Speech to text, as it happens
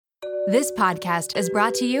This podcast is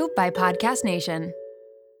brought to you by Podcast Nation.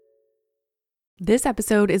 This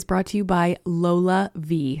episode is brought to you by Lola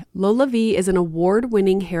V. Lola V is an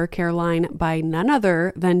award-winning hair care line by none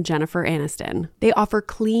other than Jennifer Aniston. They offer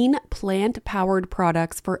clean, plant-powered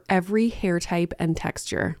products for every hair type and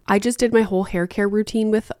texture. I just did my whole hair care routine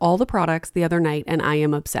with all the products the other night, and I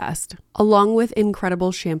am obsessed. Along with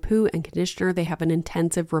incredible shampoo and conditioner, they have an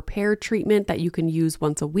intensive repair treatment that you can use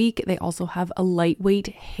once a week. They also have a lightweight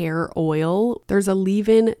hair oil. There's a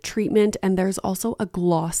leave-in treatment, and there's also a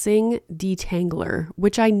glossing detangler,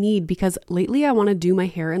 which I need because lately I want to do my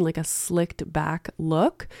hair in like a slicked back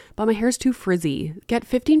look, but my hair's too frizzy. Get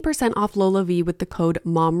 15% off Lola V with the code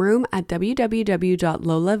MOMROOM at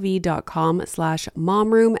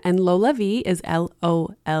www.lolav.com/momroom, and Lola V is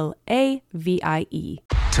LOLAVIE.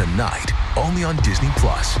 Tonight, only on Disney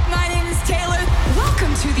Plus. My name is Taylor.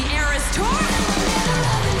 Welcome to the Eras Tour.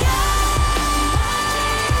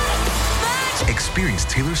 Experience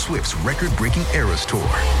Taylor Swift's record-breaking Eras Tour.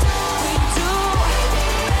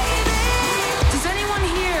 Does anyone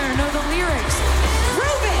here know the lyrics?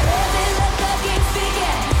 Prove it!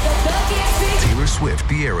 Taylor Swift,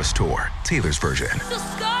 the Eras Tour, Taylor's version,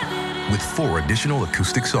 with 4 additional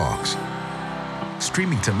acoustic songs.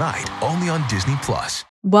 Streaming tonight, only on Disney Plus.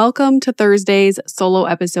 Welcome to Thursday's solo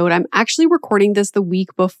episode. I'm actually recording this the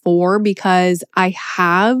week before because I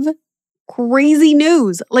have crazy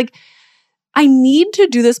news. I need to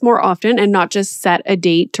do this more often and not just set a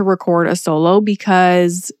date to record a solo,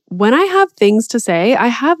 because when I have things to say, I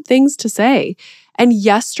have things to say. And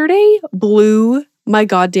yesterday blew my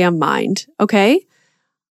goddamn mind, okay?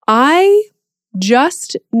 I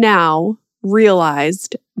just now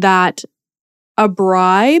realized that a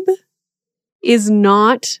bribe is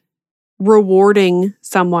not rewarding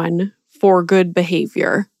someone for good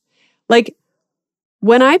behavior.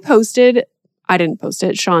 When I posted, I didn't post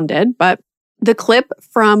it, Sean did, but the clip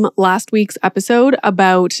from last week's episode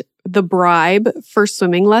about the bribe for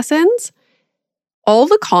swimming lessons, all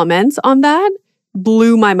the comments on that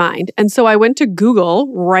blew my mind. And so I went to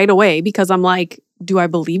Google right away because I'm like, do I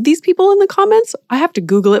believe these people in the comments? I have to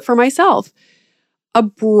Google it for myself. A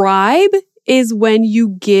bribe is when you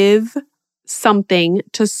give something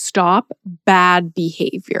to stop bad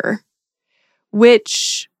behavior,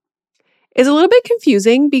 which is a little bit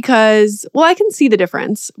confusing because, I can see the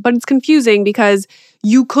difference, but it's confusing because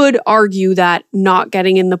you could argue that not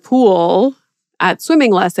getting in the pool at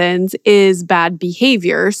swimming lessons is bad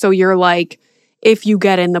behavior. So you're like, if you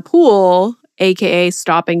get in the pool, aka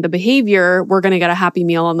stopping the behavior, we're going to get a Happy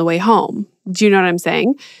Meal on the way home. Do you know what I'm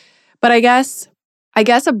saying? But I guess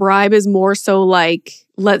a bribe is more so like,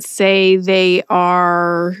 let's say they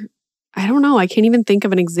are, I don't know, I can't even think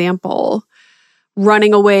of an example,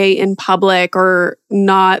 running away in public or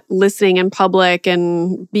not listening in public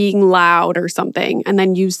and being loud or something. And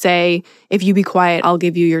then you say, if you be quiet, I'll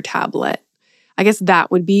give you your tablet. I guess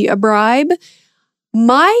that would be a bribe.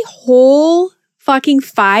 My whole fucking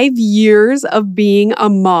 5 years of being a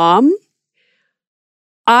mom,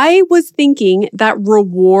 I was thinking that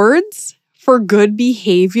rewards for good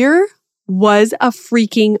behavior was a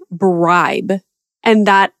freaking bribe and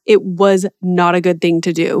that it was not a good thing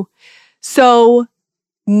to do. So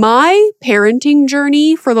my parenting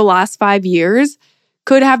journey for the last 5 years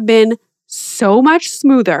could have been so much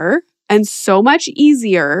smoother and so much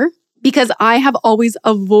easier because I have always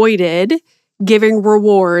avoided giving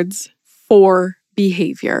rewards for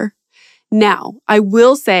behavior. Now, I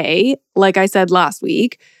will say, like I said last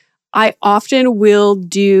week, I often will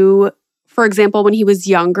do, for example, when he was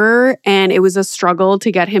younger and it was a struggle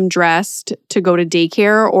to get him dressed to go to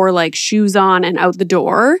daycare or shoes on and out the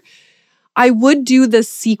door, I would do the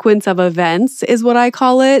sequence of events is what I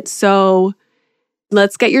call it. So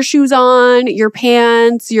let's get your shoes on, your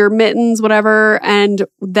pants, your mittens, whatever. And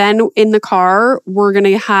then in the car, we're going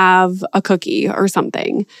to have a cookie or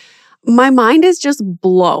something. My mind is just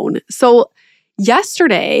blown. So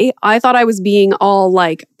yesterday, I thought I was being all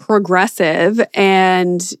progressive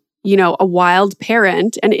and, a wild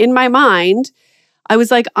parent. And in my mind, I was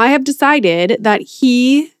like, I have decided that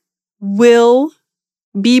he will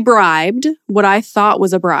be bribed, what I thought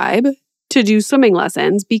was a bribe, to do swimming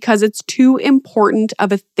lessons because it's too important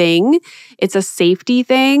of a thing. It's a safety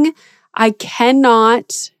thing. I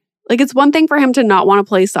cannot, it's one thing for him to not want to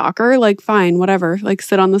play soccer, fine, whatever,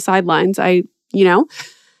 sit on the sidelines.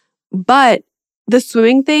 But the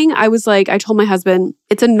swimming thing, I was I told my husband,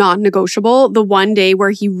 it's a non-negotiable. The one day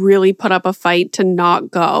where he really put up a fight to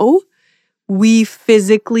not go, we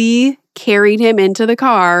physically carried him into the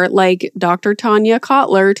car. Dr. Tanya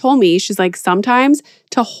Kotler told me, she's sometimes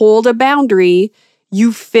to hold a boundary,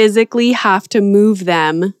 You physically have to move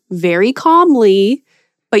them very calmly,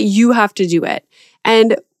 but you have to do it.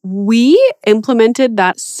 And we implemented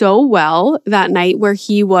that so well that night where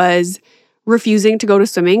he was refusing to go to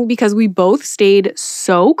swimming because we both stayed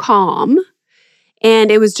so calm. And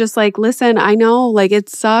it was just like, listen, I know like it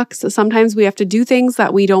sucks. Sometimes we have to do things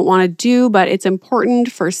that we don't want to do, but it's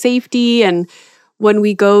important for safety. And when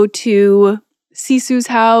we go to Sisu's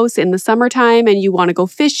house in the summertime and you want to go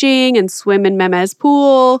fishing and swim in Meme's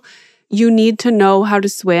pool, you need to know how to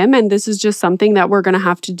swim. And this is just something that we're going to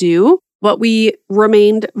have to do. But we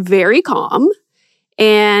remained very calm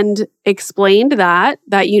and explained that,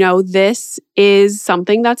 this is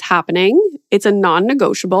something that's happening. It's a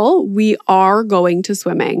non-negotiable. We are going to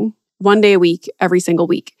swimming 1 day a week, every single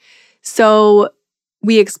week. So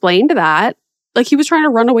we explained that, like he was trying to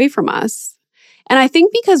run away from us. And I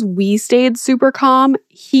think because we stayed super calm,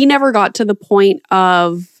 he never got to the point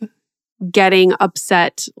of getting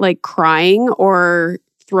upset, like crying or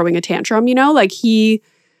throwing a tantrum, like he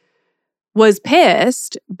was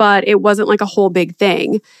pissed, but it wasn't like a whole big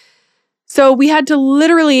thing. So we had to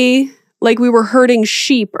literally, like we were herding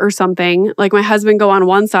sheep or something, like my husband go on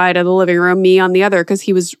one side of the living room, me on the other, because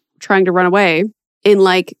he was trying to run away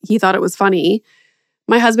he thought it was funny.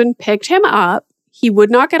 My husband picked him up. He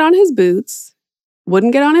would not get on his boots,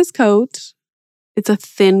 wouldn't get on his coat. It's a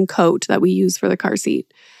thin coat that we use for the car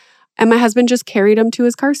seat. And my husband just carried him to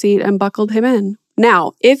his car seat and buckled him in.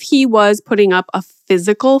 Now, if he was putting up a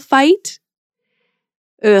physical fight,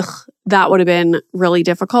 that would have been really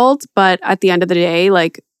difficult. But at the end of the day,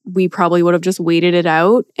 like we probably would have just waited it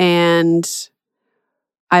out and,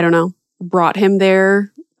 I don't know, brought him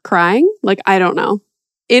there crying. Like, I don't know.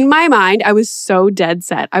 In my mind, I was so dead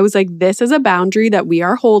set. I was like, this is a boundary that we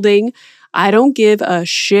are holding. I don't give a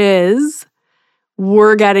shiz.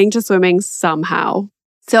 We're getting to swimming somehow.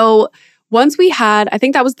 So once we had, I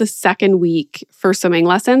think that was the second week for swimming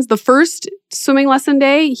lessons. The first swimming lesson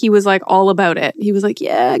day, he was like all about it. He was like,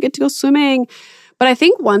 yeah, I get to go swimming. But I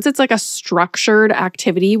think once it's like a structured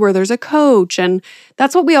activity where there's a coach, and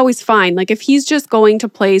that's what we always find. Like if he's just going to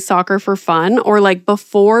play soccer for fun, or like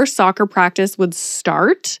before soccer practice would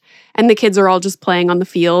start and the kids are all just playing on the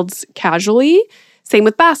fields casually, same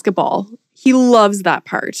with basketball. He loves that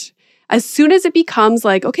part. As soon as it becomes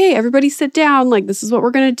like, okay, everybody sit down, like this is what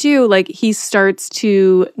we're going to do, like he starts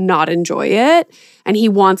to not enjoy it and he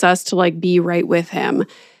wants us to like be right with him.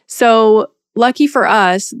 So lucky for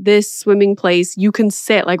us, this swimming place, you can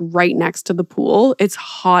sit like right next to the pool. It's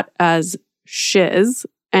hot as shiz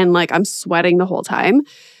and like I'm sweating the whole time.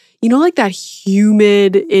 Like that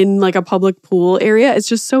humid in like a public pool area, it's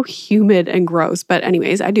just so humid and gross. But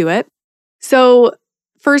anyways, I do it. So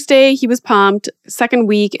first day, he was pumped. Second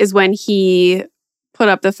week is when he put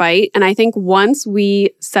up the fight. And I think once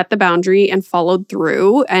we set the boundary and followed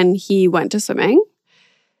through and he went to swimming,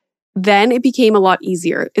 then it became a lot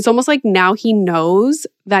easier. It's almost like now he knows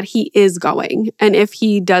that he is going. And if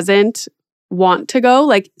he doesn't want to go,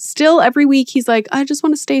 like still every week, he's like, I just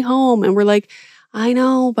want to stay home. And we're like, I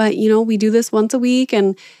know, but we do this once a week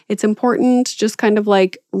and it's important, just kind of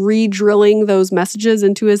like re-drilling those messages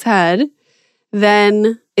into his head.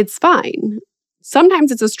 Then it's fine. Sometimes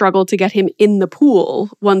it's a struggle to get him in the pool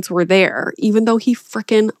once we're there, even though he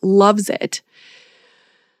freaking loves it.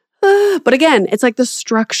 But again, it's like the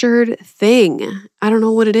structured thing. I don't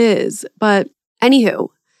know what it is. But anywho,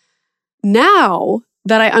 now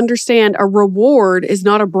that I understand a reward is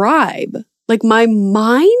not a bribe, like my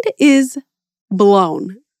mind is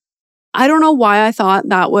blown. I don't know why I thought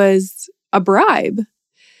that was a bribe.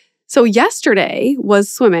 So yesterday was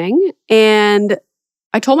swimming and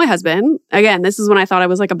I told my husband, again, this is when I thought I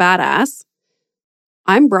was like a badass,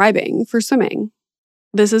 I'm bribing for swimming.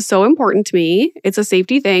 This is so important to me. It's a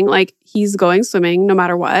safety thing. Like he's going swimming no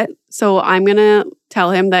matter what. So I'm going to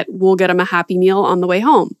tell him that we'll get him a Happy Meal on the way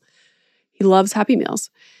home. He loves Happy Meals.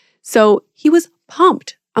 So he was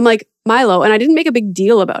pumped. I'm like, Milo, and I didn't make a big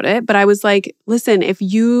deal about it, but I was like, listen, if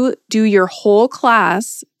you do your whole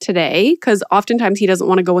class today, because oftentimes he doesn't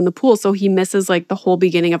want to go in the pool, so he misses like the whole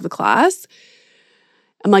beginning of the class.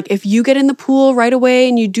 I'm like, if you get in the pool right away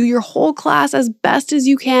and you do your whole class as best as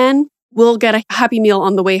you can, we'll get a Happy Meal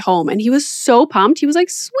on the way home. And he was so pumped. He was like,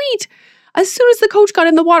 sweet. As soon as the coach got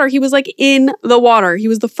in the water, he was like in the water. He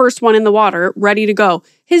was the first one in the water, ready to go.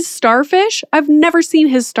 His starfish, I've never seen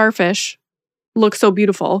his starfish look so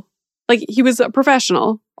beautiful. Like he was a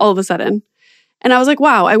professional all of a sudden. And I was like,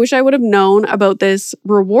 wow, I wish I would have known about this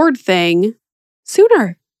reward thing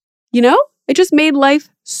sooner. It just made life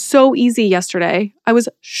so easy yesterday. I was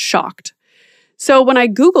shocked. So when I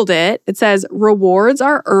Googled it, it says rewards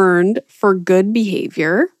are earned for good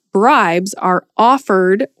behavior bribes are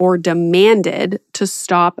offered or demanded to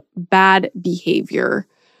stop bad behavior.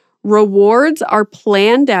 Rewards are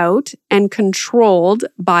planned out and controlled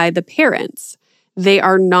by the parents. They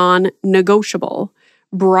are non-negotiable.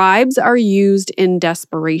 Bribes are used in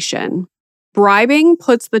desperation. Bribing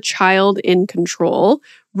puts the child in control.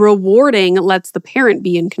 Rewarding lets the parent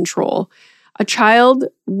be in control. A child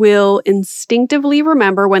will instinctively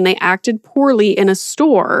remember when they acted poorly in a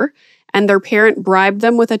store and their parent bribed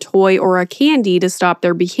them with a toy or a candy to stop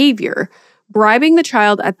their behavior. Bribing the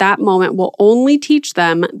child at that moment will only teach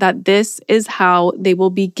them that this is how they will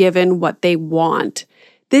be given what they want.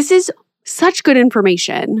 This is such good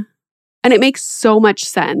information, and it makes so much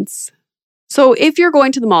sense. So if you're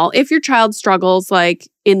going to the mall, if your child struggles like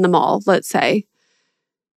in the mall, let's say,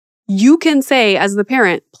 you can say as the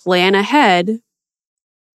parent, plan ahead,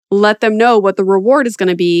 let them know what the reward is going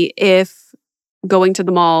to be if going to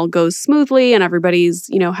the mall goes smoothly and everybody's,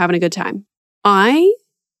 having a good time. I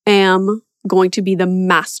am going to be the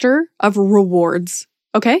master of rewards,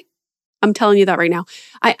 okay? I'm telling you that right now.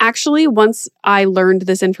 I actually, once I learned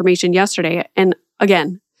this information yesterday, and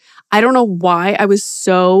again, I don't know why I was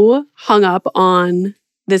so hung up on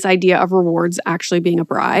this idea of rewards actually being a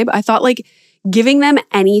bribe. I thought like giving them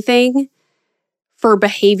anything for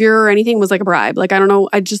behavior or anything was like a bribe. Like, I don't know,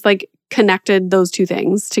 I just like connected those two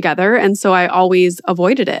things together. And so I always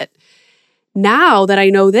avoided it. Now that I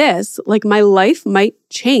know this, like my life might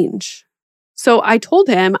change. So I told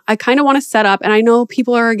him I kind of want to set up, and I know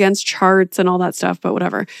people are against charts and all that stuff, but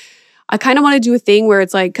whatever. I kind of want to do a thing where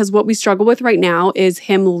it's like, because what we struggle with right now is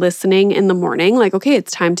him listening in the morning, like, okay,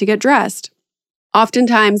 it's time to get dressed.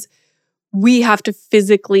 Oftentimes, we have to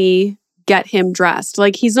physically get him dressed.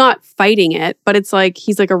 Like, he's not fighting it, but it's like,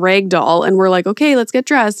 he's like a rag doll, and we're like, okay, let's get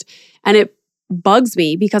dressed. And it bugs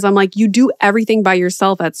me because I'm like, you do everything by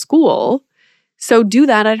yourself at school, so do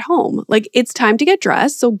that at home. Like, it's time to get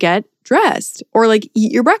dressed, so get dressed, or like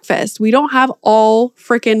eat your breakfast. We don't have all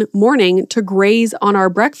freaking morning to graze on our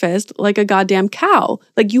breakfast like a goddamn cow.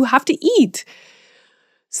 Like, you have to eat.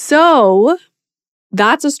 So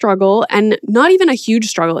that's a struggle, and not even a huge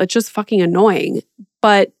struggle. It's just fucking annoying.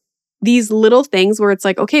 But these little things where it's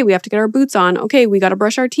like, okay, we have to get our boots on. Okay, we got to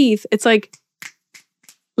brush our teeth. It's like,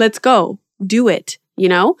 let's go, do it,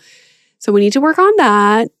 So we need to work on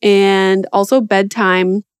that. And also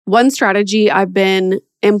bedtime. One strategy I've been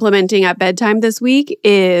implementing at bedtime this week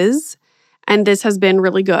is, and this has been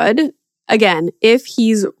really good, again, if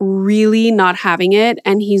he's really not having it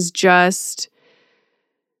and he's just,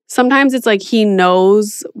 sometimes it's like he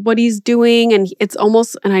knows what he's doing and it's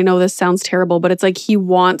almost, and I know this sounds terrible, but it's like he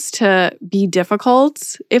wants to be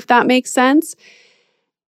difficult, if that makes sense.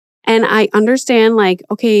 And I understand like,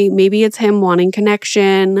 okay, maybe it's him wanting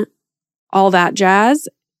connection, all that jazz.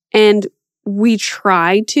 And we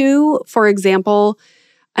try to, for example,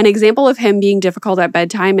 an example of him being difficult at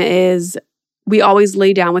bedtime is we always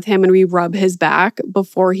lay down with him and we rub his back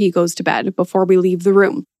before he goes to bed, before we leave the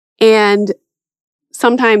room. And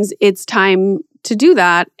sometimes it's time to do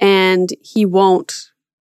that and he won't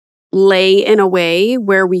lay in a way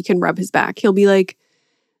where we can rub his back. He'll be like,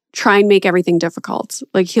 try and make everything difficult.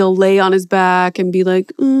 Like he'll lay on his back and be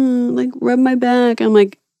like, rub my back. I'm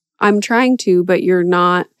like, I'm trying to, but you're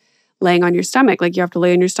not laying on your stomach. Like you have to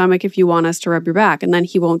lay on your stomach if you want us to rub your back. And then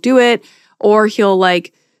he won't do it. Or he'll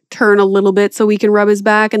like turn a little bit so we can rub his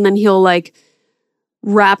back. And then he'll like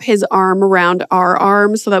wrap his arm around our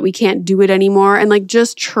arm so that we can't do it anymore. And like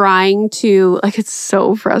just trying to, like, it's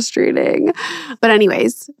so frustrating. But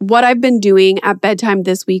anyways, what I've been doing at bedtime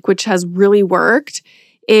this week, which has really worked,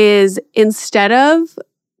 is instead of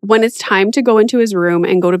when it's time to go into his room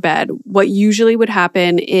and go to bed, what usually would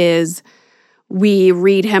happen is we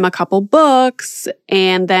read him a couple books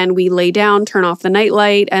and then we lay down, turn off the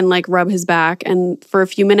nightlight and like rub his back and for a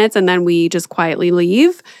few minutes and then we just quietly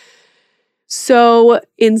leave. So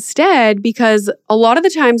instead, because a lot of the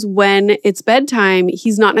times when it's bedtime,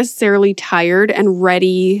 he's not necessarily tired and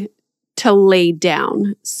ready to lay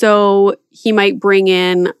down. So he might bring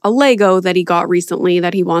in a Lego that he got recently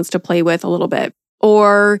that he wants to play with a little bit.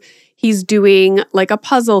 Or he's doing like a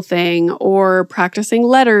puzzle thing or practicing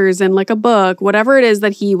letters in like a book, whatever it is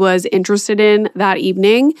that he was interested in that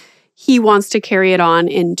evening, he wants to carry it on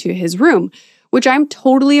into his room, which I'm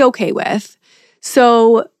totally okay with.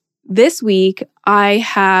 So this week I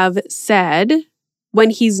have said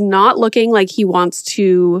when he's not looking like he wants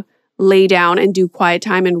to lay down and do quiet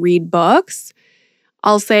time and read books,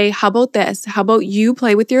 I'll say, how about this? How about you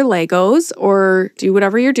play with your Legos or do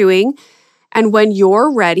whatever you're doing? And when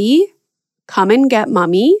you're ready, come and get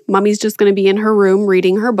mommy. Mommy's just going to be in her room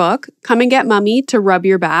reading her book. Come and get mommy to rub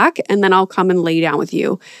your back, and then I'll come and lay down with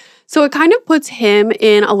you. So it kind of puts him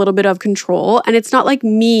in a little bit of control, and it's not like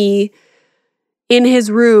me in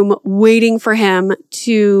his room waiting for him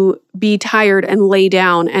to be tired and lay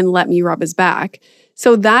down and let me rub his back.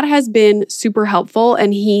 So that has been super helpful,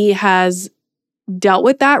 and he has dealt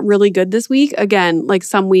with that really good this week. Again, like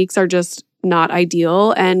some weeks are just not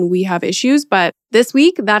ideal and we have issues, but this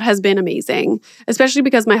week that has been amazing, especially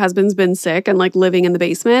because my husband's been sick and like living in the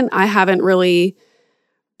basement. I haven't really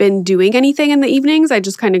been doing anything in the evenings. I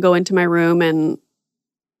just kind of go into my room and,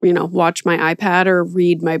 watch my iPad or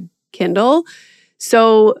read my Kindle.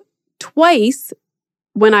 So twice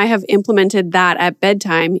when I have implemented that at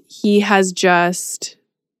bedtime, he has just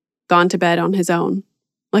gone to bed on his own.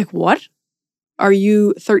 Like, what? Are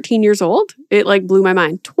you 13 years old? It like blew my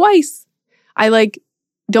mind. Twice. I like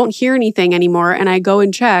don't hear anything anymore and I go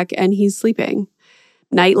and check and he's sleeping.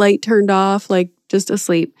 Nightlight turned off, like just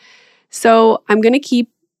asleep. So I'm going to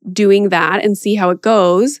keep doing that and see how it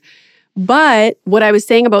goes. But what I was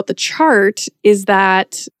saying about the chart is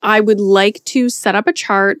that I would like to set up a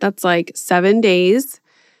chart that's like 7 days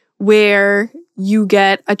where you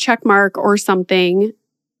get a check mark or something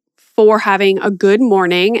for having a good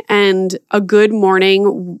morning. And a good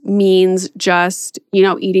morning means just,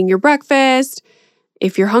 eating your breakfast,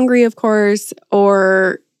 if you're hungry, of course,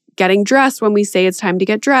 or getting dressed when we say it's time to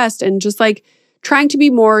get dressed, and just like trying to be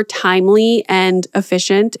more timely and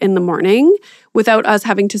efficient in the morning without us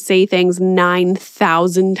having to say things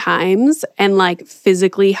 9,000 times and like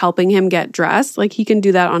physically helping him get dressed. Like he can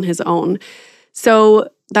do that on his own. So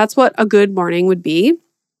that's what a good morning would be.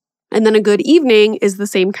 And then a good evening is the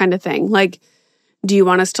same kind of thing. Like, do you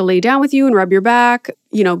want us to lay down with you and rub your back?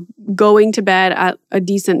 Going to bed at a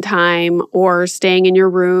decent time or staying in your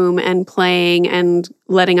room and playing and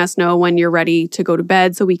letting us know when you're ready to go to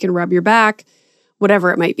bed so we can rub your back,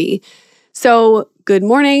 whatever it might be. So good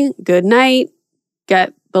morning, good night,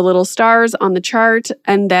 get the little stars on the chart.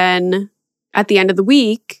 And then at the end of the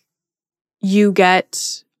week, you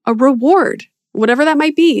get a reward. Whatever that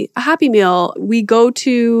might be, a Happy Meal. We go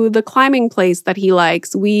to the climbing place that he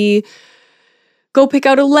likes. We go pick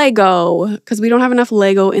out a Lego because we don't have enough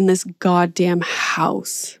Lego in this goddamn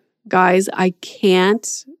house. Guys, I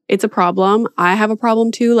can't. It's a problem. I have a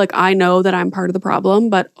problem too. Like I know that I'm part of the problem,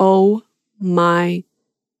 but oh my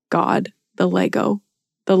God, the Lego.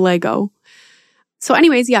 So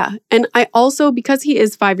anyways, yeah. And I also, because he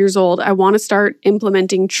is 5 years old, I want to start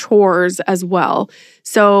implementing chores as well.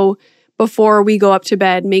 So before we go up to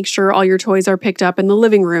bed, make sure all your toys are picked up in the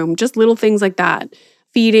living room, just little things like that.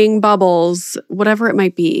 Feeding Bubbles, whatever it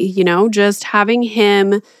might be, just having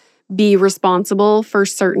him be responsible for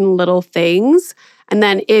certain little things. And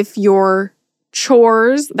then if your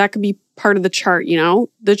chores, that could be part of the chart,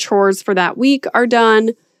 the chores for that week are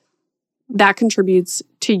done, that contributes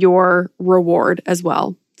to your reward as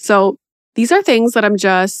well. So these are things that I'm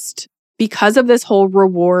just, because of this whole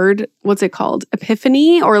reward, what's it called?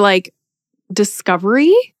 Epiphany or like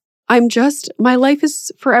discovery. My life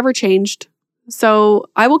is forever changed. So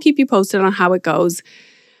I will keep you posted on how it goes.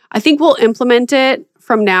 I think we'll implement it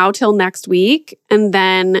from now till next week. And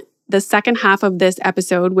then the second half of this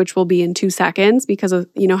episode, which will be in 2 seconds because of,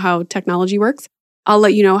 how technology works, I'll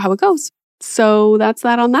let you know how it goes. So that's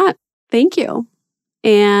that on that. Thank you.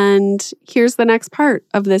 And here's the next part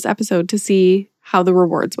of this episode to see how the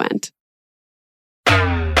rewards went.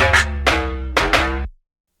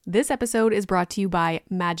 This episode is brought to you by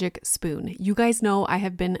Magic Spoon. You guys know I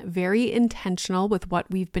have been very intentional with what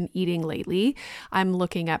we've been eating lately. I'm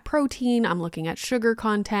looking at protein, I'm looking at sugar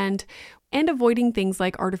content, and avoiding things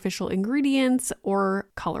like artificial ingredients or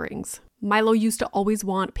colorings. Milo used to always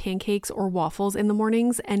want pancakes or waffles in the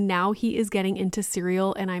mornings, and now he is getting into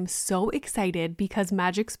cereal, and I'm so excited because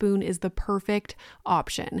Magic Spoon is the perfect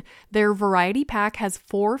option. Their variety pack has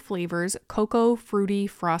 4 flavors: cocoa, fruity,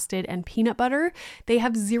 frosted, and peanut butter. They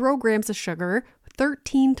have 0 grams of sugar,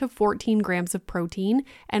 13 to 14 grams of protein,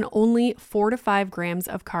 and only 4 to 5 grams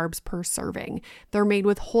of carbs per serving. They're made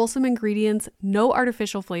with wholesome ingredients, no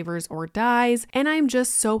artificial flavors or dyes, and I'm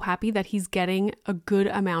just so happy that he's getting a good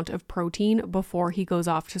amount of protein before he goes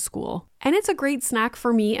off to school. And it's a great snack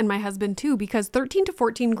for me and my husband too, because 13 to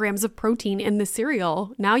 14 grams of protein in the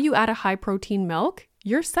cereal, now you add a high protein milk,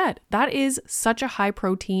 you're set. That is such a high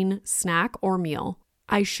protein snack or meal.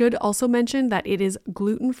 I should also mention that it is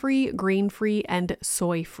gluten-free, grain-free, and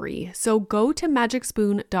soy-free. So go to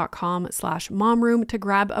magicspoon.com/momroom to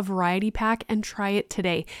grab a variety pack and try it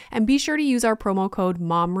today. And be sure to use our promo code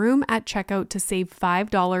MOMROOM at checkout to save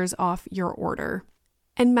 $5 off your order.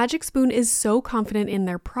 And Magic Spoon is so confident in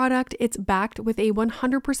their product, it's backed with a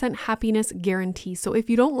 100% happiness guarantee. So if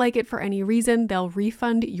you don't like it for any reason, they'll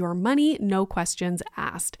refund your money, no questions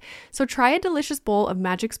asked. So try a delicious bowl of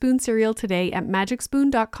Magic Spoon cereal today at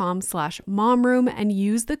magicspoon.com/momroom and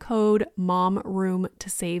use the code MOMROOM to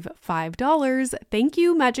save $5. Thank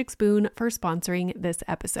you, Magic Spoon, for sponsoring this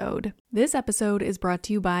episode. This episode is brought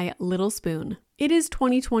to you by Little Spoon. It is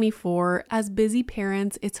 2024. As busy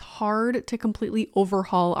parents, it's hard to completely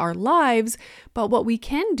overhaul our lives, but what we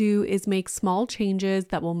can do is make small changes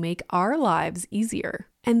that will make our lives easier.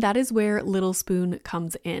 And that is where Little Spoon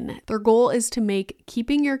comes in. Their goal is to make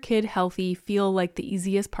keeping your kid healthy feel like the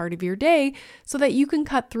easiest part of your day so that you can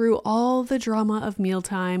cut through all the drama of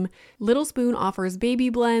mealtime. Little Spoon offers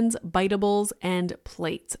baby blends, bitables, and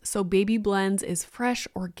plates. So baby blends is fresh,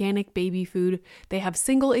 organic baby food. They have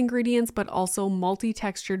single ingredients, but also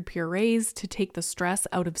multi-textured purees to take the stress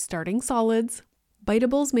out of starting solids.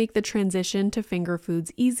 Bitables make the transition to finger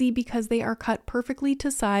foods easy because they are cut perfectly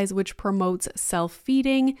to size, which promotes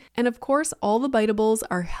self-feeding. And of course, all the bitables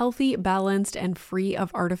are healthy, balanced, and free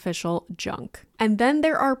of artificial junk. And then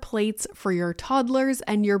there are plates for your toddlers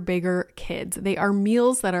and your bigger kids. They are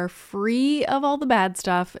meals that are free of all the bad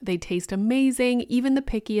stuff. They taste amazing. Even the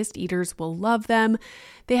pickiest eaters will love them.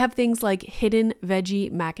 They have things like hidden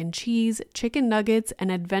veggie mac and cheese, chicken nuggets,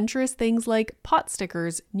 and adventurous things like pot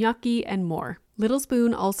stickers, gnocchi, and more. Little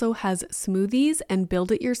Spoon also has smoothies and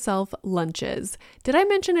build-it-yourself lunches. Did I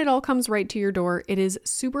mention it all comes right to your door? It is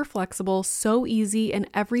super flexible, so easy, and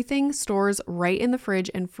everything stores right in the fridge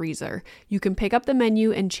and freezer. You can pick up the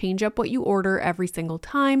menu and change up what you order every single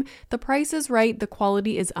time. The price is right, the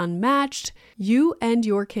quality is unmatched. You and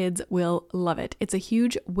your kids will love it. It's a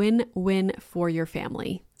huge win-win for your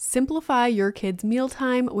family. Simplify your kids'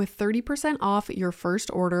 mealtime with 30% off your first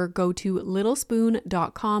order. Go to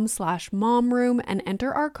littlespoon.com/momroom and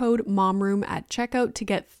enter our code MOMROOM at checkout to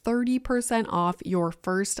get 30% off your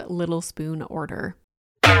first Little Spoon order.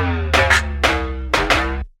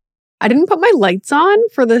 I didn't put my lights on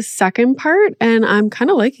for the second part, and I'm kind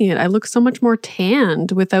of liking it. I look so much more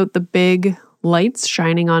tanned without the big lights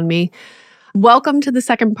shining on me. Welcome to the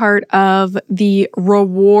second part of the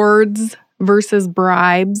rewards versus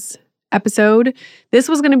bribes episode. This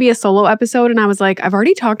was going to be a solo episode, and I was like, I've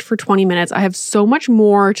already talked for 20 minutes. I have so much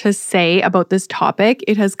more to say about this topic.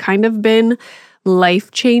 It has kind of been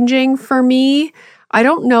life-changing for me. I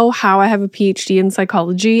don't know how I have a PhD in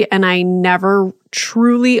psychology, and I never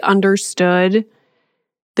truly understood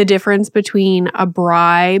the difference between a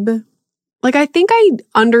bribe. Like, I think I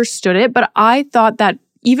understood it, but I thought that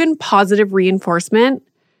even positive reinforcement,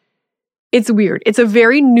 it's weird. It's a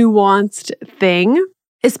very nuanced thing,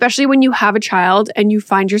 especially when you have a child and you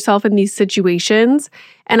find yourself in these situations.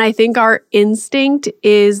 And I think our instinct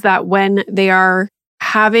is that when they are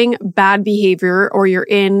having bad behavior or you're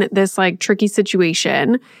in this like tricky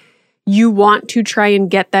situation, you want to try and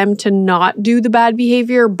get them to not do the bad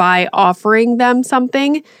behavior by offering them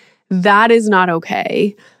something. That is not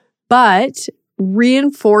okay. But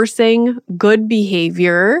reinforcing good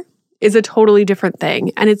behavior is a totally different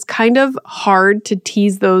thing. And it's kind of hard to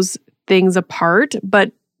tease those things apart.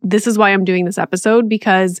 But this is why I'm doing this episode,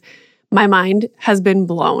 because my mind has been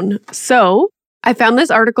blown. So I found this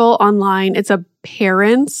article online. It's a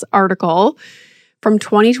parents article from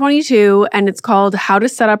 2022, and it's called How to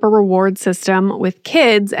Set Up a Reward System with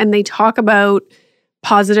Kids. And they talk about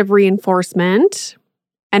positive reinforcement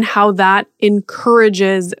and how that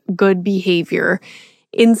encourages good behavior.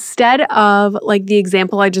 Instead of like the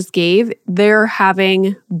example I just gave, they're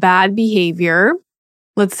having bad behavior.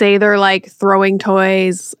 Let's say they're like throwing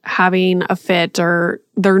toys, having a fit, or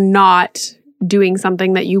they're not doing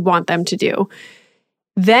something that you want them to do.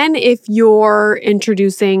 Then if you're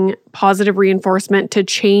introducing positive reinforcement to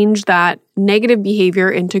change that negative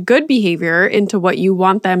behavior into good behavior, into what you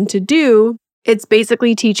want them to do, it's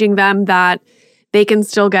basically teaching them that they can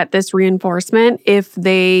still get this reinforcement if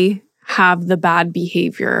they have the bad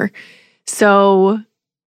behavior. So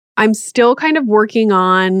I'm still kind of working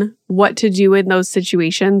on what to do in those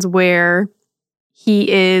situations where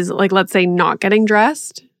he is like, let's say, not getting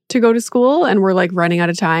dressed to go to school and we're like running out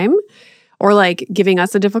of time, or like giving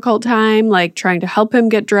us a difficult time, like trying to help him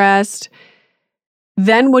get dressed.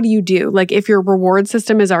 Then what do? Like if your reward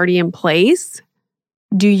system is already in place,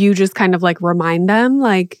 do you just kind of like remind them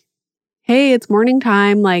like, hey, it's morning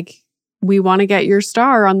time, like we want to get your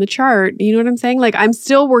star on the chart. You know what I'm saying? Like I'm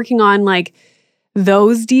still working on like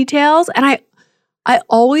those details. And I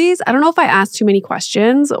don't know if I ask too many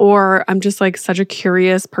questions or I'm just like such a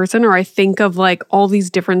curious person, or I think of like all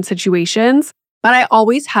these different situations, but I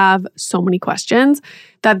always have so many questions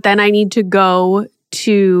that then I need to go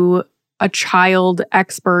to a child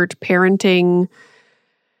expert parenting,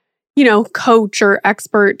 coach or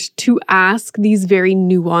expert to ask these very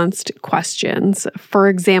nuanced questions. For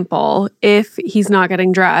example, if he's not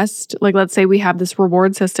getting dressed, like let's say we have this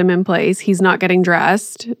reward system in place, he's not getting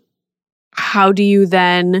dressed, how do you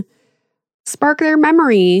then spark their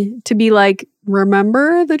memory to be like,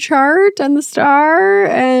 remember the chart and the star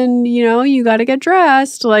and, you got to get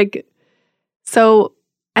dressed? So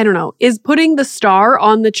I don't know. Is putting the star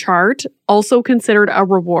on the chart also considered a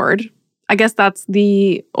reward? I guess that's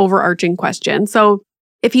the overarching question. So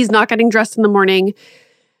if he's not getting dressed in the morning,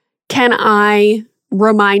 can I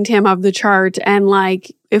remind him of the chart? And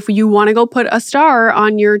if you want to go put a star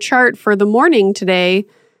on your chart for the morning today,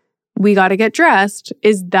 we got to get dressed.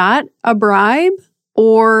 Is that a bribe?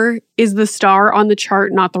 Or is the star on the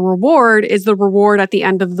chart not the reward? Is the reward at the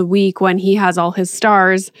end of the week when he has all his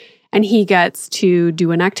stars and he gets to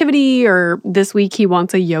do an activity? Or this week he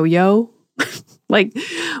wants a yo-yo.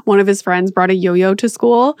 One of his friends brought a yo-yo to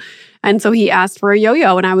school. And so he asked for a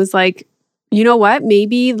yo-yo. And I was like, you know what?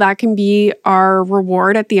 Maybe that can be our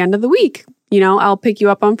reward at the end of the week. I'll pick you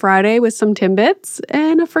up on Friday with some Timbits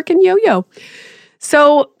and a freaking yo-yo.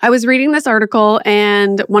 So I was reading this article,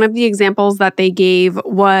 and one of the examples that they gave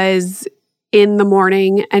was in the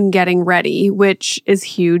morning and getting ready, which is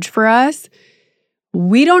huge for us.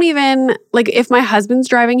 We don't even, if my husband's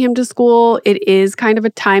driving him to school, it is kind of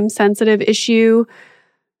a time-sensitive issue.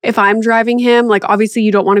 If I'm driving him, obviously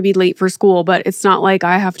you don't want to be late for school, but it's not like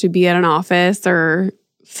I have to be at an office or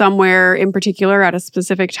somewhere in particular at a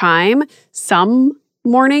specific time. Some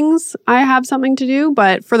mornings I have something to do,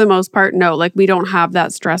 but for the most part, no, we don't have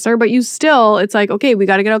that stressor. But it's okay, we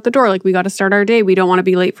got to get out the door. We got to start our day. We don't want to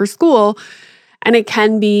be late for school. And it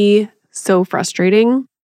can be so frustrating.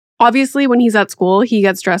 Obviously, when he's at school, he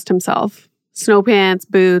gets dressed himself. Snow pants,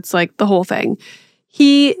 boots, the whole thing.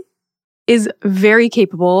 He is very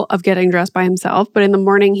capable of getting dressed by himself, but in the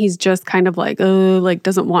morning, he's just kind of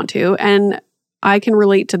doesn't want to. And I can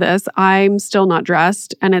relate to this. I'm still not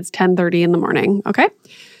dressed and it's 10:30 in the morning, okay?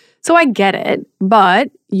 So I get it, but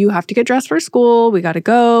you have to get dressed for school. We got to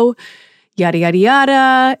go, yada, yada,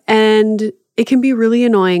 yada. And it can be really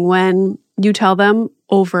annoying when you tell them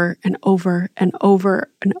over and over and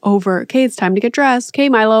over and over, okay, it's time to get dressed. Okay,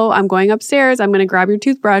 Milo, I'm going upstairs. I'm going to grab your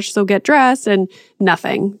toothbrush. So get dressed, and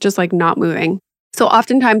nothing, just not moving. So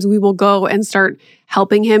oftentimes we will go and start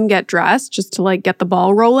helping him get dressed just to get the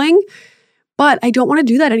ball rolling. But I don't want to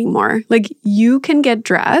do that anymore. You can get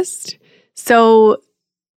dressed. So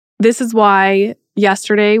this is why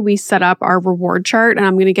yesterday we set up our reward chart, and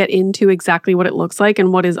I'm going to get into exactly what it looks like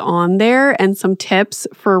and what is on there and some tips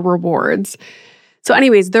for rewards. So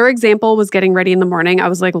anyways, their example was getting ready in the morning. I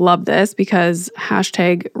was love this because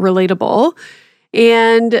 #relatable.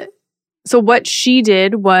 And so what she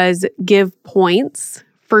did was give points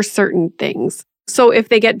for certain things. So if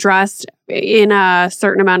they get dressed in a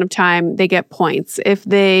certain amount of time, they get points. If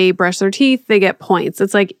they brush their teeth, they get points.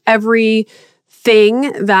 It's every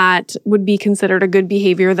thing that would be considered a good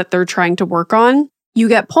behavior that they're trying to work on, you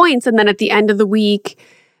get points. And then at the end of the week,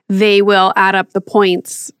 they will add up the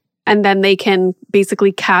points, and then they can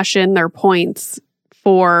basically cash in their points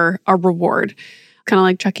for a reward, kind of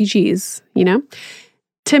like Chuck E. Cheese,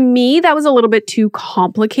 To me, that was a little bit too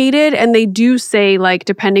complicated. And they do say,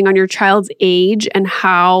 depending on your child's age and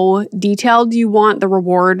how detailed you want the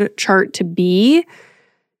reward chart to be,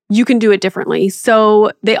 you can do it differently.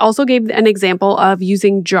 So they also gave an example of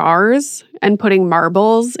using jars and putting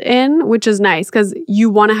marbles in, which is nice because you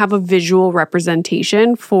want to have a visual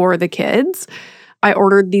representation for the kids. I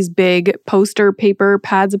ordered these big poster paper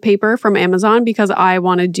pads of paper from Amazon because I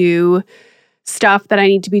want to do stuff that I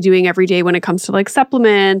need to be doing every day when it comes to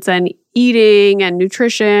supplements and eating and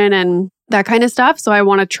nutrition and that kind of stuff. So I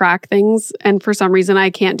want to track things. And for some reason,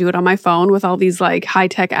 I can't do it on my phone with all these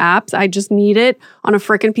high-tech apps. I just need it on a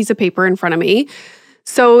freaking piece of paper in front of me.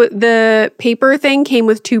 So the paper thing came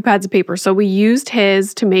with 2 pads of paper. So we used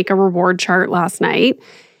his to make a reward chart last night.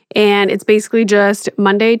 And it's basically just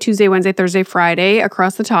Monday, Tuesday, Wednesday, Thursday, Friday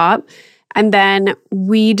across the top. And then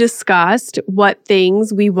we discussed what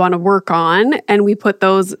things we want to work on, and we put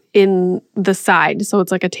those in the side. So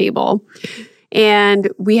it's like a table. And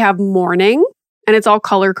we have morning, and it's all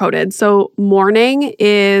color-coded. So morning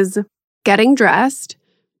is getting dressed,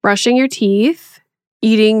 brushing your teeth,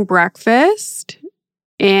 eating breakfast,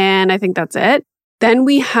 and I think that's it. Then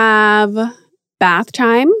we have bath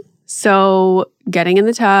time. So getting in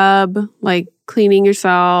the tub, cleaning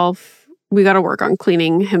yourself. We got to work on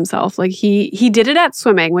cleaning himself. He did it at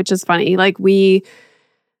swimming, which is funny. We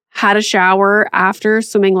had a shower after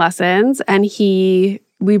swimming lessons, and he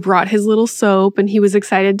we brought his little soap and he was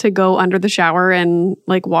excited to go under the shower and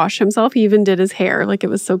like wash himself. He even did his hair. Like it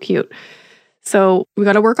was so cute. So we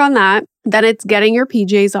got to work on that. Then it's getting your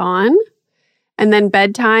PJs on. And then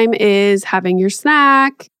bedtime is having your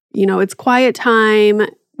snack. It's quiet time,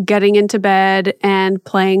 getting into bed and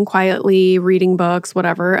playing quietly, reading books,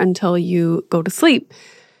 whatever, until you go to sleep.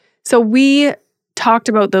 So we talked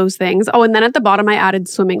about those things. Oh, and then at the bottom, I added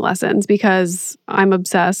swimming lessons because I'm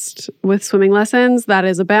obsessed with swimming lessons. That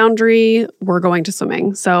is a boundary. We're going to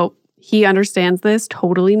swimming. So he understands this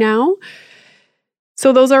totally now.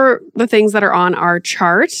 So those are the things that are on our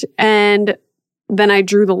chart. And then I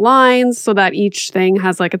drew the lines so that each thing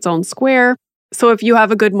has like its own square. So if you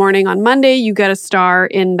have a good morning on Monday, you get a star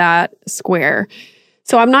in that square.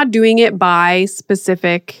 So I'm not doing it by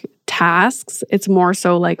specific tasks. It's more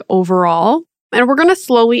so like overall. And we're going to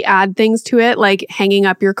slowly add things to it, like hanging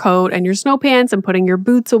up your coat and your snow pants and putting your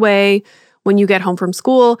boots away when you get home from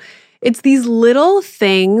school. It's these little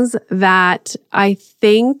things that I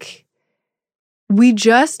think we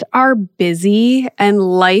just are busy and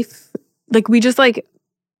life, like we just like,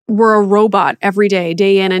 we're a robot every day,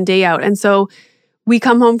 day in and day out. And so we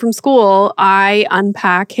come home from school, I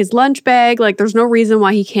unpack his lunch bag. Like there's no reason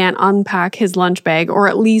why he can't unpack his lunch bag or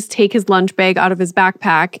at least take his lunch bag out of his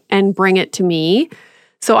backpack and bring it to me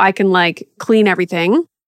so I can like clean everything.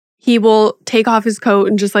 He will take off his coat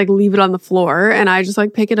and just like leave it on the floor and I just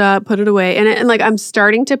like pick it up, put it away. And like I'm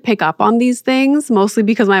starting to pick up on these things mostly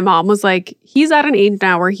because my mom was like, he's at an age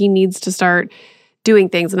now where he needs to start doing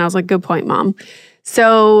things. And I was like, good point, Mom.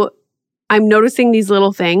 So I'm noticing these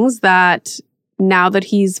little things that now that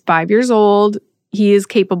he's 5 years old, he is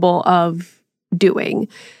capable of doing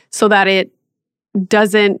so that it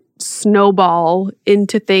doesn't snowball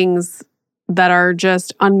into things that are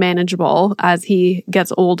just unmanageable as he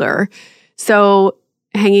gets older. So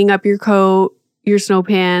hanging up your coat, your snow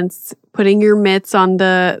pants, putting your mitts on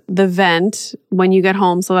the vent when you get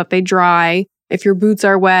home so that they dry. If your boots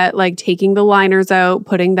are wet, like taking the liners out,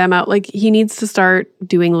 putting them out, like he needs to start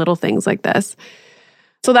doing little things like this.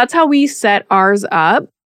 So that's how we set ours up.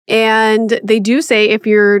 And they do say if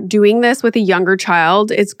you're doing this with a younger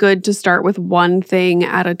child, it's good to start with one thing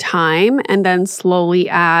at a time and then slowly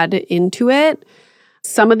add into it.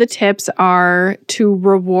 Some of the tips are to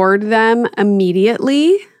reward them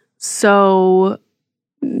immediately. So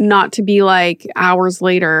not to be like hours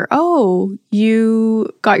later, oh, you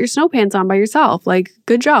got your snow pants on by yourself. Like,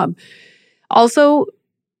 good job. Also,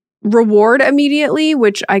 reward immediately,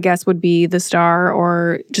 which I guess would be the star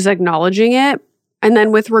or just acknowledging it. And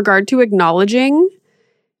then with regard to acknowledging,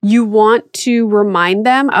 you want to remind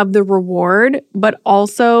them of the reward, but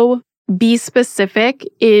also be specific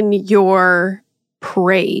in your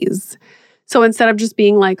praise. So instead of just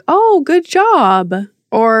being like, oh, good job,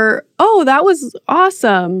 or, oh, that was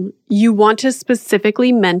awesome, you want to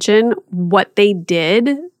specifically mention what they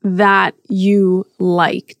did that you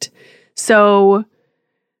liked. So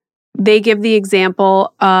they give the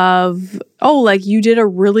example of, oh, like you did a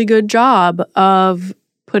really good job of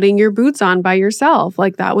putting your boots on by yourself.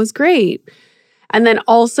 Like that was great. And then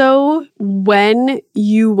also when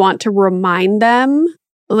you want to remind them,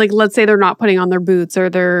 like let's say they're not putting on their boots or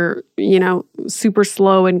they're, super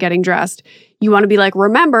slow in getting dressed. You want to be like,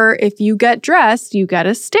 remember, if you get dressed, you get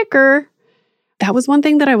a sticker. That was one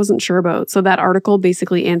thing that I wasn't sure about. So that article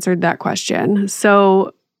basically answered that question.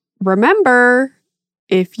 So remember,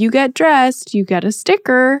 if you get dressed, you get a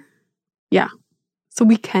sticker. Yeah. So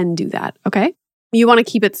we can do that. Okay. You want to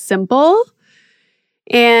keep it simple.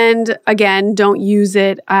 And again, don't use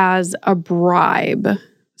it as a bribe.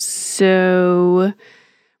 So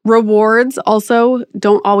rewards also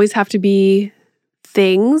don't always have to be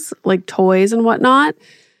things like toys and whatnot.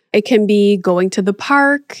 It can be going to the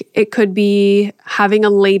park. It could be having a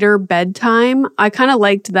later bedtime. I kind of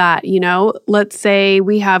liked that, Let's say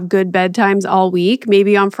we have good bedtimes all week.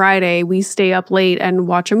 Maybe on Friday we stay up late and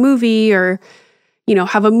watch a movie or,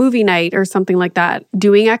 have a movie night or something like that.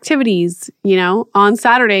 Doing activities, On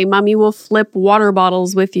Saturday, Mommy will flip water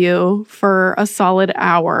bottles with you for a solid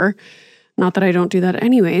hour. Not that I don't do that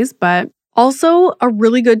anyways, but also a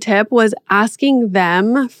really good tip was asking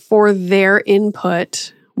them for their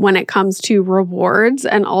input when it comes to rewards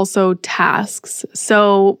and also tasks.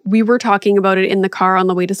 So we were talking about it in the car on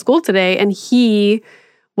the way to school today, and he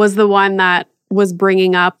was the one that was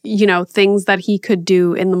bringing up, things that he could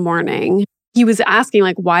do in the morning. He was asking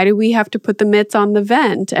like, why do we have to put the mitts on the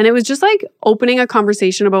vent? And it was just like opening a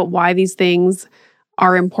conversation about why these things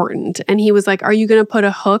are important. And he was like, are you going to put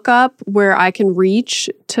a hook up where I can reach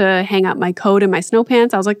to hang up my coat and my snow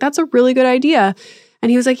pants? I was like, that's a really good idea. And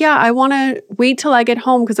he was like, yeah, I want to wait till I get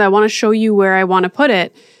home because I want to show you where I want to put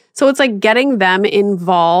it. So it's like getting them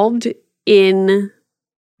involved in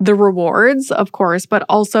the rewards, of course, but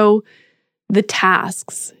also the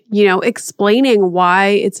tasks, explaining why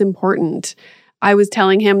it's important. I was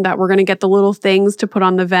telling him that we're going to get the little things to put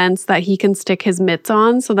on the vents that he can stick his mitts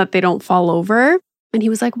on so that they don't fall over. And he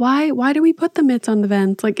was like, why do we put the mitts on the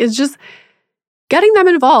vents? Like, it's just getting them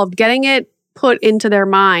involved, getting it put into their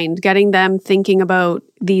mind, getting them thinking about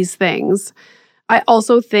these things. I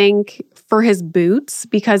also think for his boots,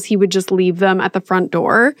 because he would just leave them at the front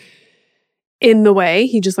door in the way,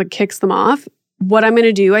 he just like kicks them off. What I'm going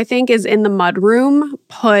to do, I think, is in the mudroom,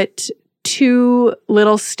 put 2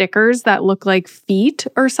 little stickers that look like feet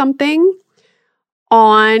or something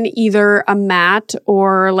on either a mat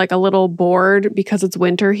or like a little board. Because it's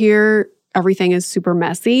winter here, everything is super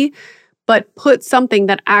messy, but put something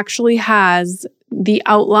that actually has the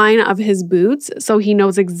outline of his boots so he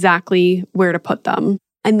knows exactly where to put them.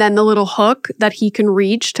 And then the little hook that he can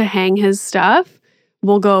reach to hang his stuff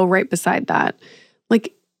will go right beside that.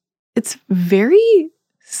 Like, it's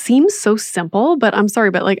seems so simple, but I'm sorry,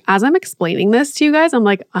 but like as I'm explaining this to you guys, I'm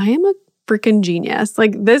like, I am a freaking genius.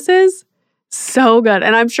 Like, this is so good.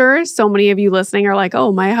 And I'm sure so many of you listening are like,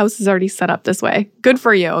 oh, my house is already set up this way. Good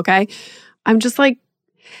for you, okay? I'm just like,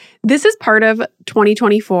 this is part of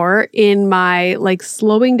 2024 in my like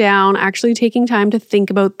slowing down, actually taking time to think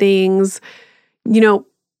about things,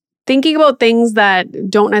 thinking about things that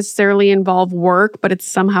don't necessarily involve work, but it's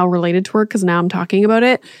somehow related to work because now I'm talking about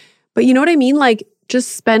it. But you know what I mean? Like,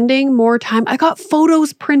 just spending more time. I got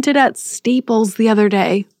photos printed at Staples the other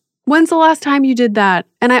day. When's the last time you did that?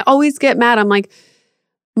 And I always get mad. I'm like,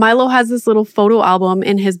 Milo has this little photo album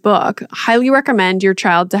in his book. Highly recommend your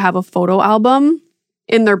child to have a photo album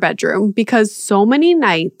in their bedroom because so many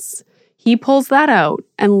nights he pulls that out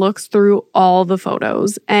and looks through all the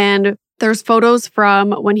photos. And there's photos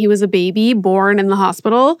from when he was a baby born in the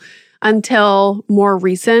hospital until more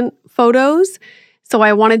recent photos. So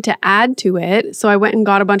I wanted to add to it. So I went and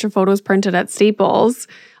got a bunch of photos printed at Staples.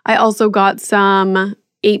 I also got some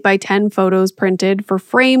 8x10 photos printed for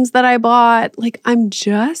frames that I bought. Like, I'm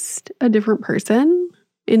just a different person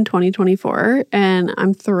in 2024 and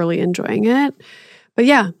I'm thoroughly enjoying it. But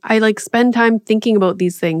yeah, I like spend time thinking about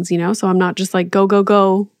these things, so I'm not just like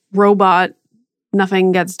go, robot,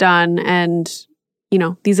 nothing gets done. And,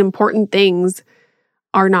 these important things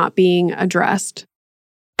are not being addressed.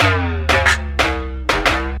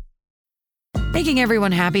 Making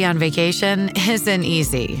everyone happy on vacation isn't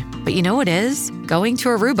easy, but you know what is? Going to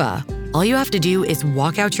Aruba. All you have to do is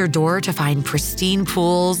walk out your door to find pristine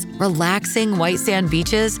pools, relaxing white sand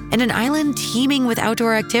beaches, and an island teeming with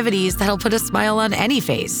outdoor activities that'll put a smile on any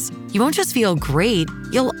face. You won't just feel great,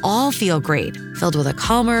 you'll all feel great, filled with a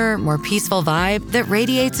calmer, more peaceful vibe that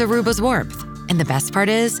radiates Aruba's warmth. And the best part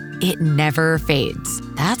is, it never fades.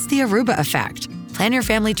 That's the Aruba effect. Plan your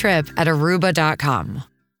family trip at Aruba.com.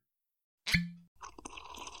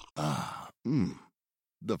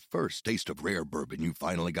 The first taste of rare bourbon you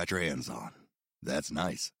finally got your hands on. That's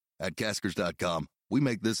nice. At Caskers.com, we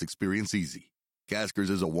make this experience easy. Caskers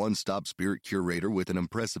is a one-stop spirit curator with an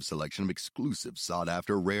impressive selection of exclusive,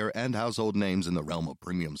 sought-after, rare, and household names in the realm of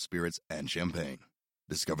premium spirits and champagne.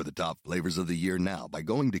 Discover the top flavors of the year now by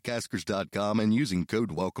going to Caskers.com and using code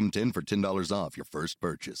WELCOME10 for $10 off your first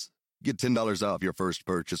purchase. Get $10 off your first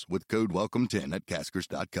purchase with code WELCOME10 at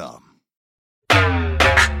Caskers.com.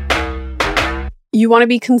 You want to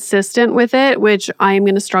be consistent with it, which I am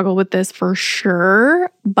going to struggle with this for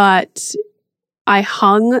sure, but I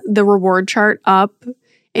hung the reward chart up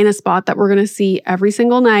in a spot that we're going to see every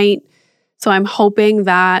single night. So I'm hoping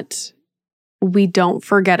that we don't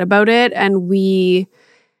forget about it and we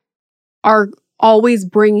are always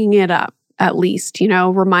bringing it up, at least,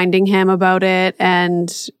 reminding him about it,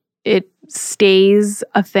 and it stays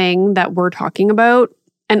a thing that we're talking about.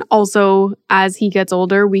 And also, as he gets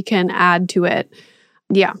older, we can add to it.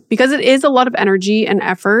 Yeah, because it is a lot of energy and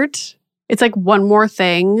effort. It's like one more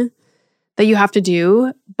thing that you have to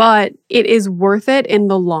do, but it is worth it in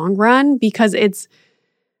the long run because it's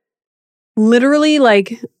literally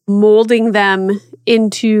like molding them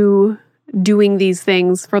into doing these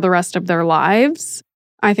things for the rest of their lives.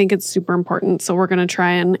 I think it's super important. So we're going to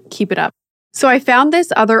try and keep it up. So I found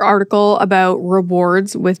this other article about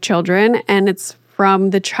rewards with children, and it's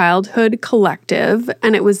from the Childhood Collective,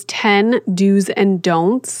 and it was 10 do's and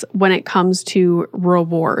don'ts when it comes to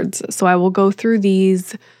rewards. So I will go through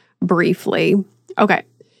these briefly. Okay.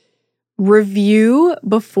 Review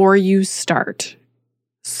before you start.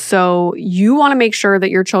 So you want to make sure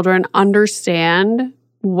that your children understand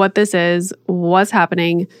what this is, what's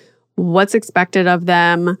happening, what's expected of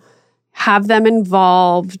them, have them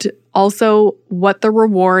involved, also what the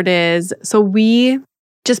reward is. So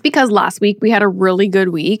just because last week we had a really good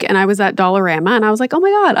week and I was at Dollarama and I was like, oh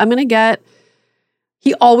my God,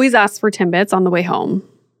 he always asks for Timbits on the way home,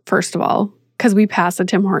 first of all, because we pass a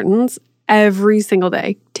Tim Hortons every single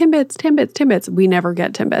day. Timbits, Timbits, Timbits. We never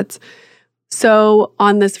get Timbits. So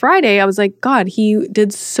on this Friday, I was like, God, he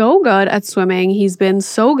did so good at swimming. He's been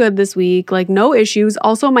so good this week, like no issues.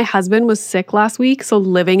 Also, my husband was sick last week, so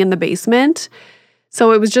living in the basement.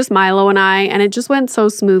 So it was just Milo and I, and it just went so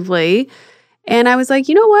smoothly. And I was like,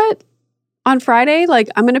 you know what? On Friday, like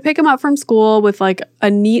I'm going to pick him up from school with like a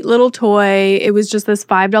neat little toy. It was just this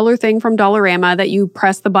 $5 thing from Dollarama that you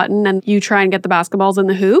press the button and you try and get the basketballs in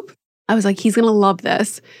the hoop. I was like, he's going to love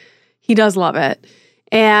this. He does love it.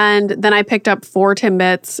 And then I picked up 4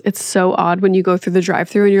 Timbits. It's so odd when you go through the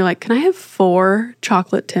drive-thru and you're like, can I have 4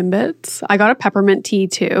 chocolate Timbits? I got a peppermint tea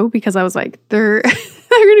too because I was like, they're going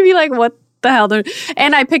to be like, what the hell?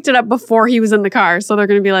 And I picked it up before he was in the car. So they're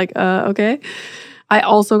going to be like, okay. I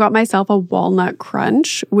also got myself a walnut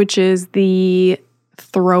crunch, which is the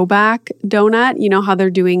throwback donut. You know how they're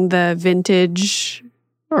doing the vintage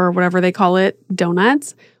or whatever they call it,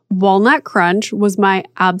 donuts? Walnut crunch was my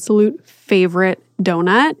absolute favorite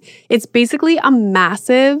donut. It's basically a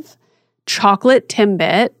massive chocolate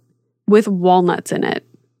Timbit with walnuts in it.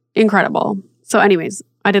 Incredible. So anyways,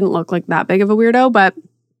 I didn't look like that big of a weirdo, but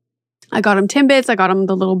I got him Timbits. I got him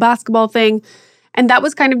the little basketball thing. And that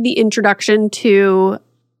was kind of the introduction to,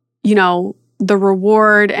 the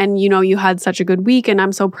reward. And, you had such a good week and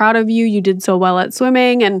I'm so proud of you. You did so well at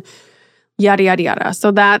swimming and yada, yada, yada.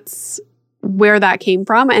 So that's where that came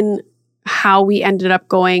from and how we ended up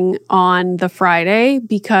going on the Friday,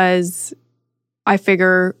 because I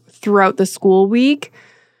figure throughout the school week,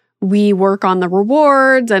 we work on the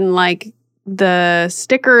rewards and like the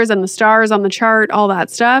stickers and the stars on the chart, all that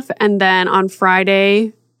stuff. And then on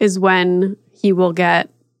Friday is when he will get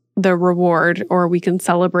the reward, or we can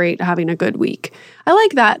celebrate having a good week. I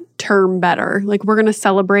like that term better. Like we're going to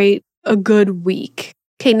celebrate a good week.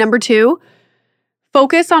 Okay, number 2,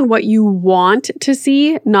 focus on what you want to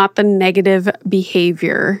see, not the negative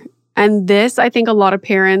behavior. And this, I think a lot of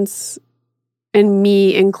parents, and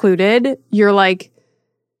me included, you're like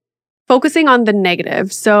focusing on the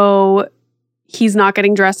negative. So he's not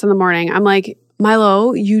getting dressed in the morning. I'm like,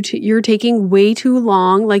 Milo, you're taking way too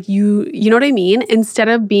long. Like you know what I mean? Instead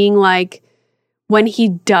of being like, when he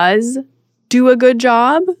does do a good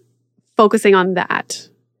job, focusing on that.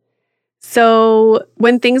 So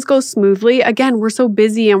when things go smoothly, again, we're so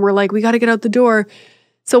busy and we're like, we got to get out the door.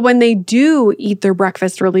 So when they do eat their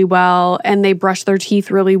breakfast really well and they brush their teeth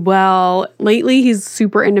really well, lately he's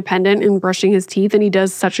super independent in brushing his teeth and he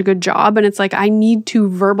does such a good job. And it's like, I need to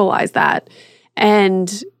verbalize that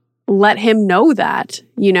and let him know that,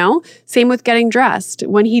 Same with getting dressed.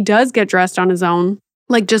 When he does get dressed on his own,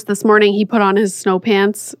 like just this morning, he put on his snow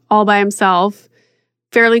pants all by himself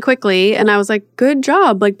fairly quickly. And I was like, good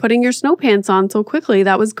job, like putting your snow pants on so quickly.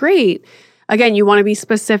 That was great. Again, you want to be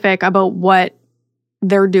specific about what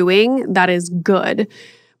they're doing. That is good.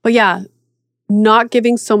 But yeah, not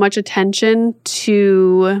giving so much attention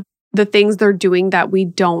to the things they're doing that we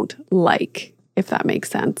don't like, if that makes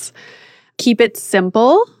sense. Keep it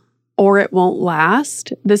simple or it won't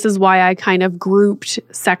last. This is why I kind of grouped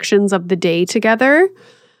sections of the day together.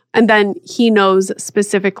 And then he knows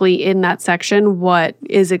specifically in that section what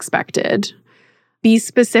is expected. Be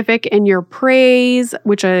specific in your praise,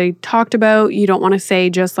 which I talked about. You don't want to say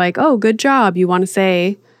just like, oh, good job. You want to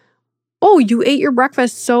say, oh, you ate your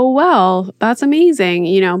breakfast so well. That's amazing.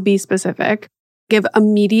 Be specific. Give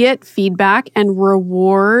immediate feedback and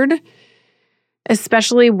reward,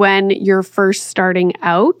 especially when you're first starting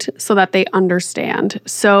out, so that they understand.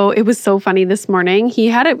 So it was so funny this morning. He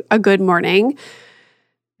had a good morning,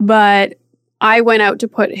 but I went out to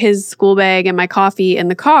put his school bag and my coffee in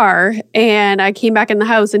the car, and I came back in the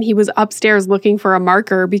house and he was upstairs looking for a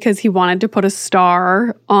marker because he wanted to put a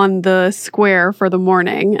star on the square for the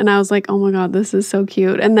morning. And I was like, oh my God, this is so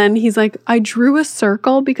cute. And then he's like, I drew a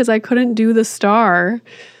circle because I couldn't do the star.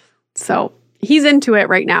 So he's into it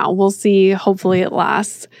right now. We'll see. Hopefully it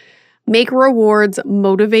lasts. Make rewards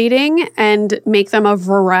motivating and make them a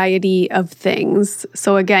variety of things.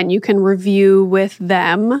 So again, you can review with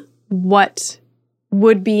them what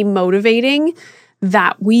would be motivating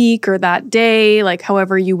that week or that day, like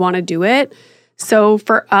however you want to do it. So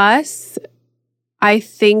for us, I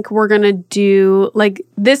think we're going to do, like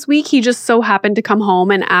this week, he just so happened to come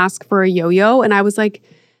home and ask for a yo-yo. And I was like,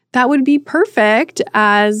 that would be perfect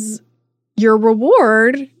as your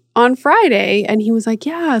reward on Friday. And he was like,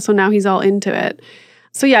 yeah. So now he's all into it.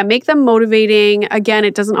 So yeah, make them motivating. Again,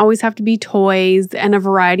 it doesn't always have to be toys, and a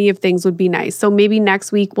variety of things would be nice. So maybe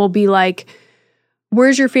next week we'll be like,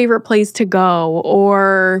 where's your favorite place to go?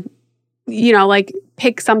 Or, like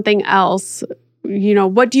pick something else.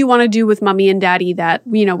 What do you want to do with mommy and daddy that,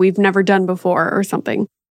 we've never done before or something?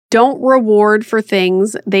 Don't reward for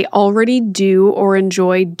things they already do or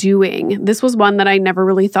enjoy doing. This was one that I never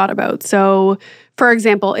really thought about. So, for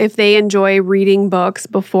example, if they enjoy reading books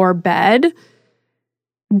before bed,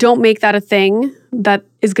 don't make that a thing that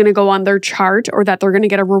is going to go on their chart or that they're going to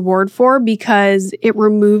get a reward for, because it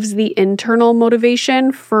removes the internal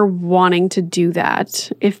motivation for wanting to do that,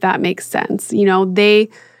 if that makes sense. They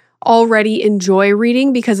already enjoy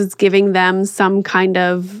reading because it's giving them some kind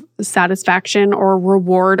of satisfaction or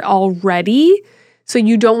reward already. So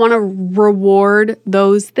you don't want to reward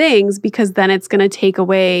those things, because then it's going to take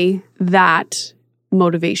away that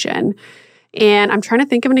motivation. And I'm trying to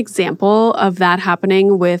think of an example of that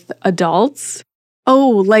happening with adults.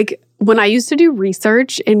 Oh, like when I used to do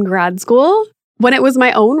research in grad school, when it was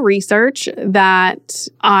my own research that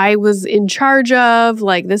I was in charge of,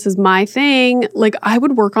 like, this is my thing, like I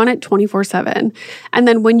would work on it 24/7. And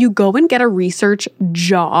then when you go and get a research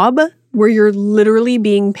job where you're literally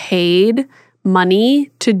being paid money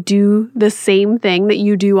to do the same thing that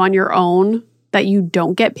you do on your own that you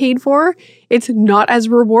don't get paid for, it's not as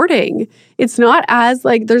rewarding. It's not as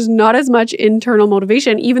there's not as much internal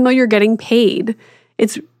motivation, even though you're getting paid.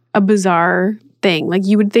 It's a bizarre thing. Like,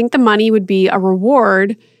 you would think the money would be a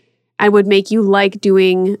reward and would make you like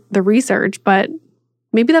doing the research, but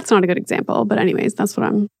maybe that's not a good example. But anyways, that's what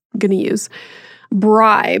I'm going to use.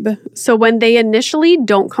 Bribe. So when they initially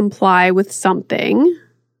don't comply with something,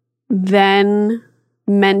 then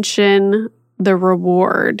mention the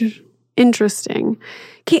reward. Interesting.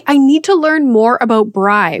 Okay, I need to learn more about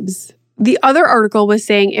bribes. The other article was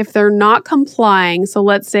saying if they're not complying, so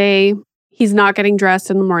let's say he's not getting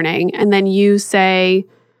dressed in the morning, and then you say,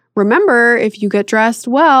 remember, if you get dressed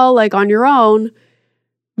well, like on your own,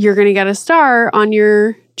 you're going to get a star on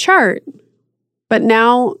your chart. But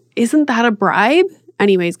now, isn't that a bribe?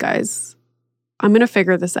 Anyways, guys, I'm going to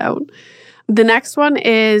figure this out. The next one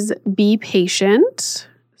is be patient.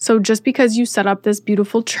 So just because you set up this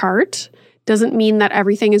beautiful chart doesn't mean that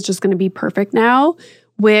everything is just going to be perfect now,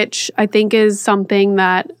 which I think is something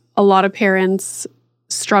that a lot of parents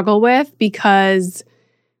struggle with, because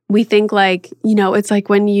we think it's like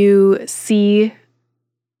when you see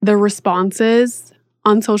the responses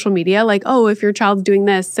on social media, like, oh, if your child's doing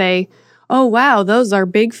this, say, oh, wow, those are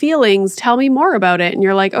big feelings. Tell me more about it. And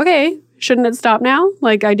you're like, okay, shouldn't it stop now?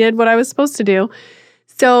 Like, I did what I was supposed to do.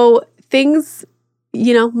 So things,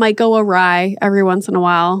 might go awry every once in a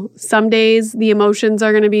while. Some days the emotions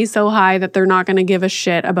are going to be so high that they're not going to give a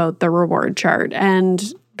shit about the reward chart. And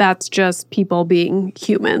that's just people being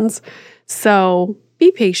humans. So be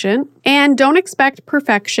patient and don't expect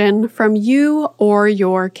perfection from you or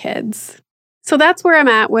your kids. So that's where I'm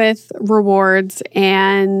at with rewards,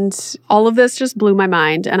 and all of this just blew my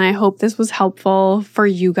mind, and I hope this was helpful for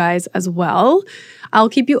you guys as well. I'll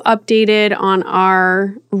keep you updated on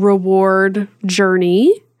our reward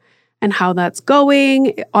journey and how that's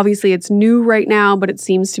going. Obviously, it's new right now, but it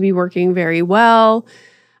seems to be working very well.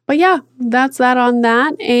 But yeah, that's that on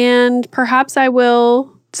that, and perhaps I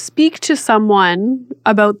will speak to someone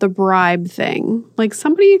about the bribe thing. Like,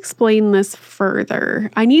 somebody explain this further.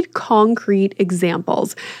 I need concrete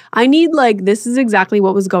examples. I need this is exactly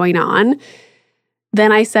what was going on.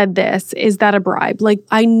 Then I said this. Is that a bribe?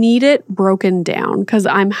 I need it broken down because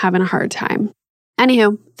I'm having a hard time.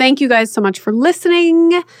 Anywho, thank you guys so much for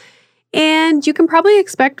listening. And you can probably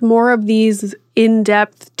expect more of these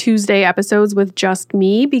in-depth Tuesday episodes with just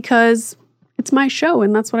me, because it's my show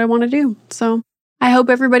and that's what I want to do. So I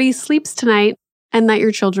hope everybody sleeps tonight and that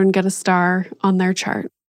your children get a star on their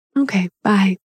chart. Okay, bye.